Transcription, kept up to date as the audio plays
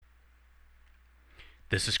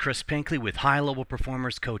This is Chris Pinkley with High Level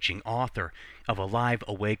Performers Coaching, author of Alive,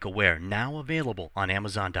 Awake, Aware, now available on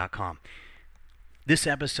Amazon.com. This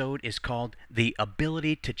episode is called The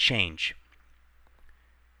Ability to Change.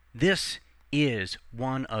 This is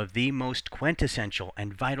one of the most quintessential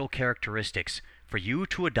and vital characteristics for you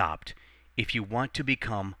to adopt if you want to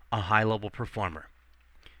become a high-level performer.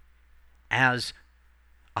 As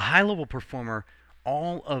a high-level performer,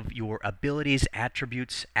 all of your abilities,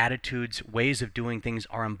 attributes, attitudes, ways of doing things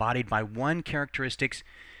are embodied by one characteristic,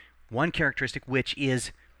 which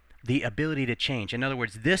is the ability to change. In other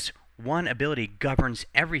words, this one ability governs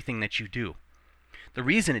everything that you do. The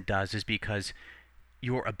reason it does is because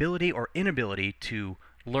your ability or inability to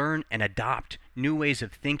learn and adopt new ways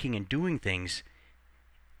of thinking and doing things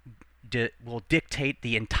will dictate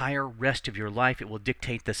the entire rest of your life. It will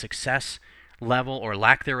dictate the success level or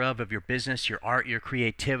lack thereof of your business, your art, your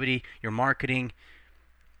creativity, your marketing,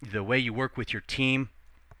 the way you work with your team.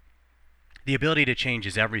 The ability to change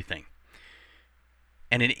is everything.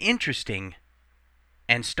 And an interesting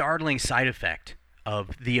and startling side effect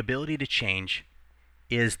of the ability to change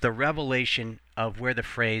is the revelation of where the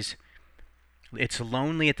phrase, "it's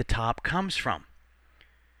lonely at the top," comes from.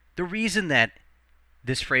 The reason that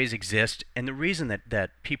this phrase exists and the reason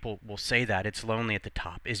that people will say that it's lonely at the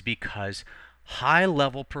top is because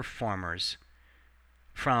high-level performers,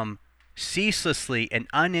 from ceaselessly and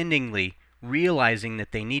unendingly realizing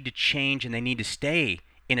that they need to change and they need to stay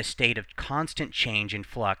in a state of constant change and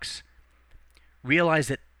flux, realize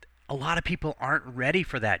that a lot of people aren't ready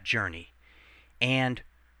for that journey. And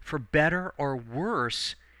for better or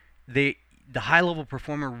worse, the high-level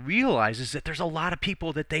performer realizes that there's a lot of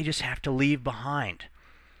people that they just have to leave behind.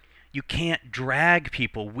 You can't drag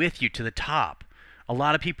people with you to the top. A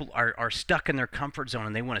lot of people are stuck in their comfort zone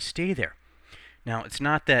and they want to stay there. Now, it's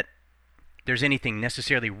not that there's anything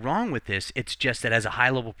necessarily wrong with this. It's just that as a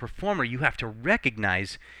high-level performer, you have to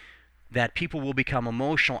recognize that people will become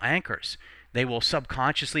emotional anchors. They will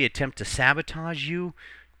subconsciously attempt to sabotage you,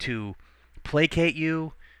 to placate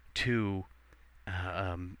you, to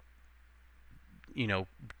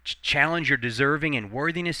challenge your deserving and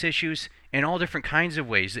worthiness issues in all different kinds of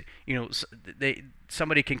ways.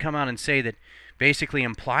 Somebody can come out and say that, basically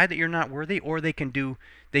imply that you're not worthy, or they can do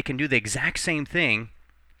the exact same thing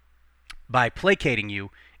by placating you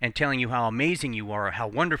and telling you how amazing you are, or how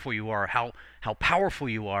wonderful you are, how powerful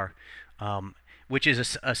you are, which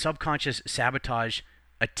is a subconscious sabotage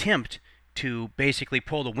attempt to basically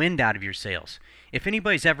pull the wind out of your sails. If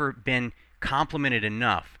anybody's ever been complimented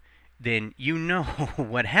enough, then you know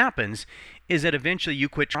what happens is that eventually you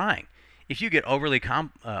quit trying. If you get overly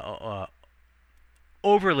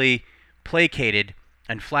placated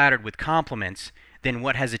and flattered with compliments, then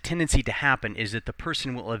what has a tendency to happen is that the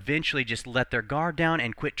person will eventually just let their guard down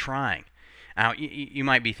and quit trying. Now, you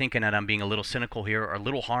might be thinking that I'm being a little cynical here or a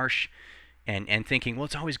little harsh and thinking, well,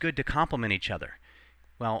 it's always good to compliment each other.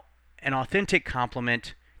 Well, an authentic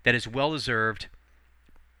compliment that is well-deserved,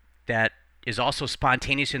 that is also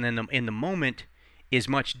spontaneous and in the moment, is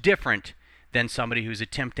much different than somebody who's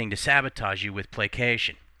attempting to sabotage you with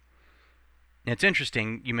placation. And it's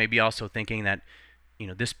interesting, you may be also thinking that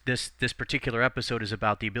this particular episode is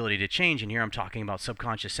about the ability to change, and here I'm talking about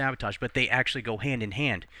subconscious sabotage, but they actually go hand in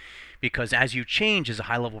hand. Because as you change as a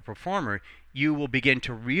high-level performer, you will begin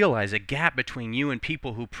to realize a gap between you and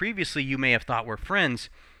people who previously you may have thought were friends,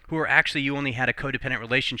 who are actually you only had a codependent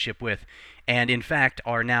relationship with, and in fact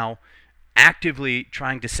are now actively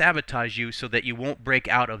trying to sabotage you so that you won't break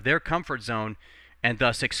out of their comfort zone and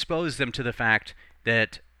thus expose them to the fact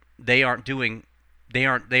that they aren't doing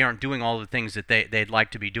all the things that they'd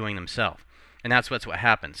like to be doing themselves. And that's what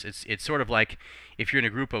happens. It's sort of like if you're in a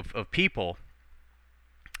group of people,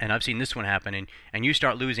 and I've seen this one happen, and you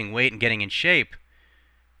start losing weight and getting in shape,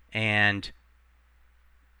 and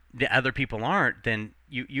the other people aren't, then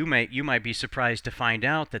you might be surprised to find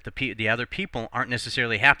out that the other people aren't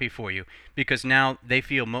necessarily happy for you, because now they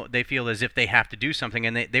feel as if they have to do something,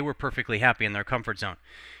 and they were perfectly happy in their comfort zone,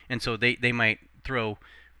 and so they might throw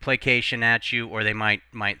placation at you, or they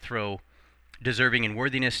might throw deserving and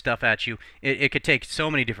worthiness stuff at you. It could take so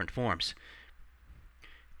many different forms.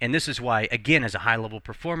 And this is why, again, as a high-level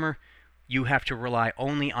performer, you have to rely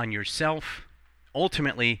only on yourself.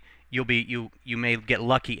 Ultimately, you may get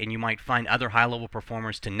lucky and you might find other high-level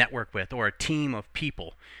performers to network with, or a team of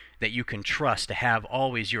people that you can trust to have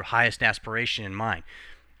always your highest aspiration in mind.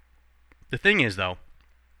 The thing is, though,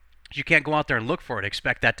 you can't go out there and look for it,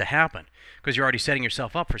 expect that to happen, because you're already setting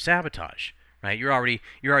yourself up for sabotage, right? You're already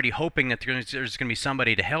hoping that there's going to be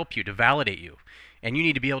somebody to help you, to validate you, and you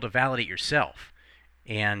need to be able to validate yourself.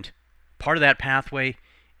 And part of that pathway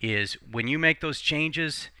is when you make those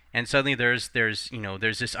changes and suddenly there's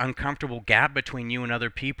this uncomfortable gap between you and other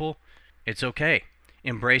people, it's okay.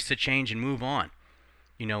 Embrace the change and move on.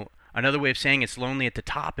 Another way of saying it's lonely at the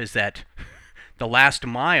top is that the last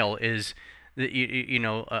mile is,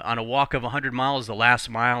 on a walk of 100 miles, the last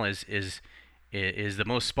mile is the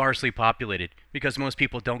most sparsely populated, because most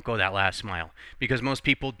people don't go that last mile, because most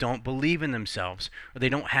people don't believe in themselves, or they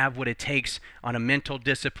don't have what it takes on a mental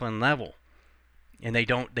discipline level, and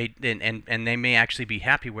they may actually be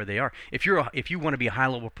happy where they are. If you want to be a high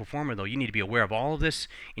level performer, though, you need to be aware of all of this,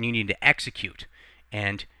 and you need to execute.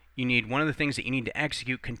 And one of the things that you need to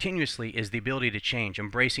execute continuously is the ability to change,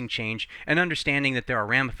 embracing change, and understanding that there are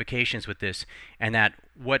ramifications with this, and that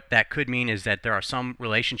what that could mean is that there are some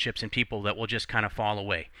relationships and people that will just kind of fall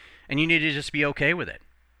away, and you need to just be okay with it.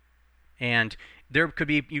 And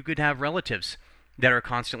you could have relatives that are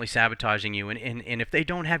constantly sabotaging you, and if they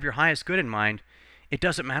don't have your highest good in mind, it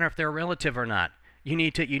doesn't matter if they're a relative or not. You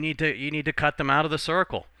need to cut them out of the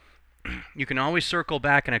circle. You can always circle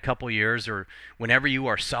back in a couple years or whenever you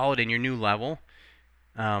are solid in your new level,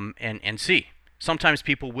 and see. Sometimes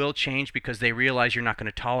people will change because they realize you're not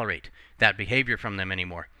going to tolerate that behavior from them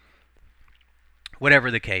anymore. Whatever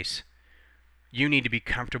the case, you need to be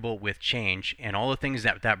comfortable with change and all the things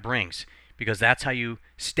that brings, because that's how you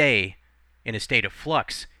stay in a state of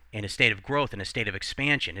flux, in a state of growth, in a state of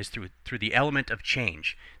expansion, is through the element of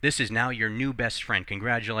change. This is now your new best friend.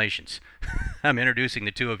 Congratulations. I'm introducing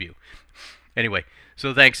the two of you. Anyway,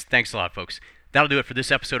 so thanks a lot, folks. That'll do it for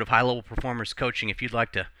this episode of High Level Performers Coaching. If you'd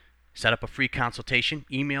like to set up a free consultation,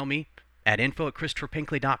 email me at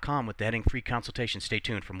info@christopherpinkley.com with the heading free consultation. Stay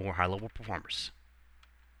tuned for more High Level Performers.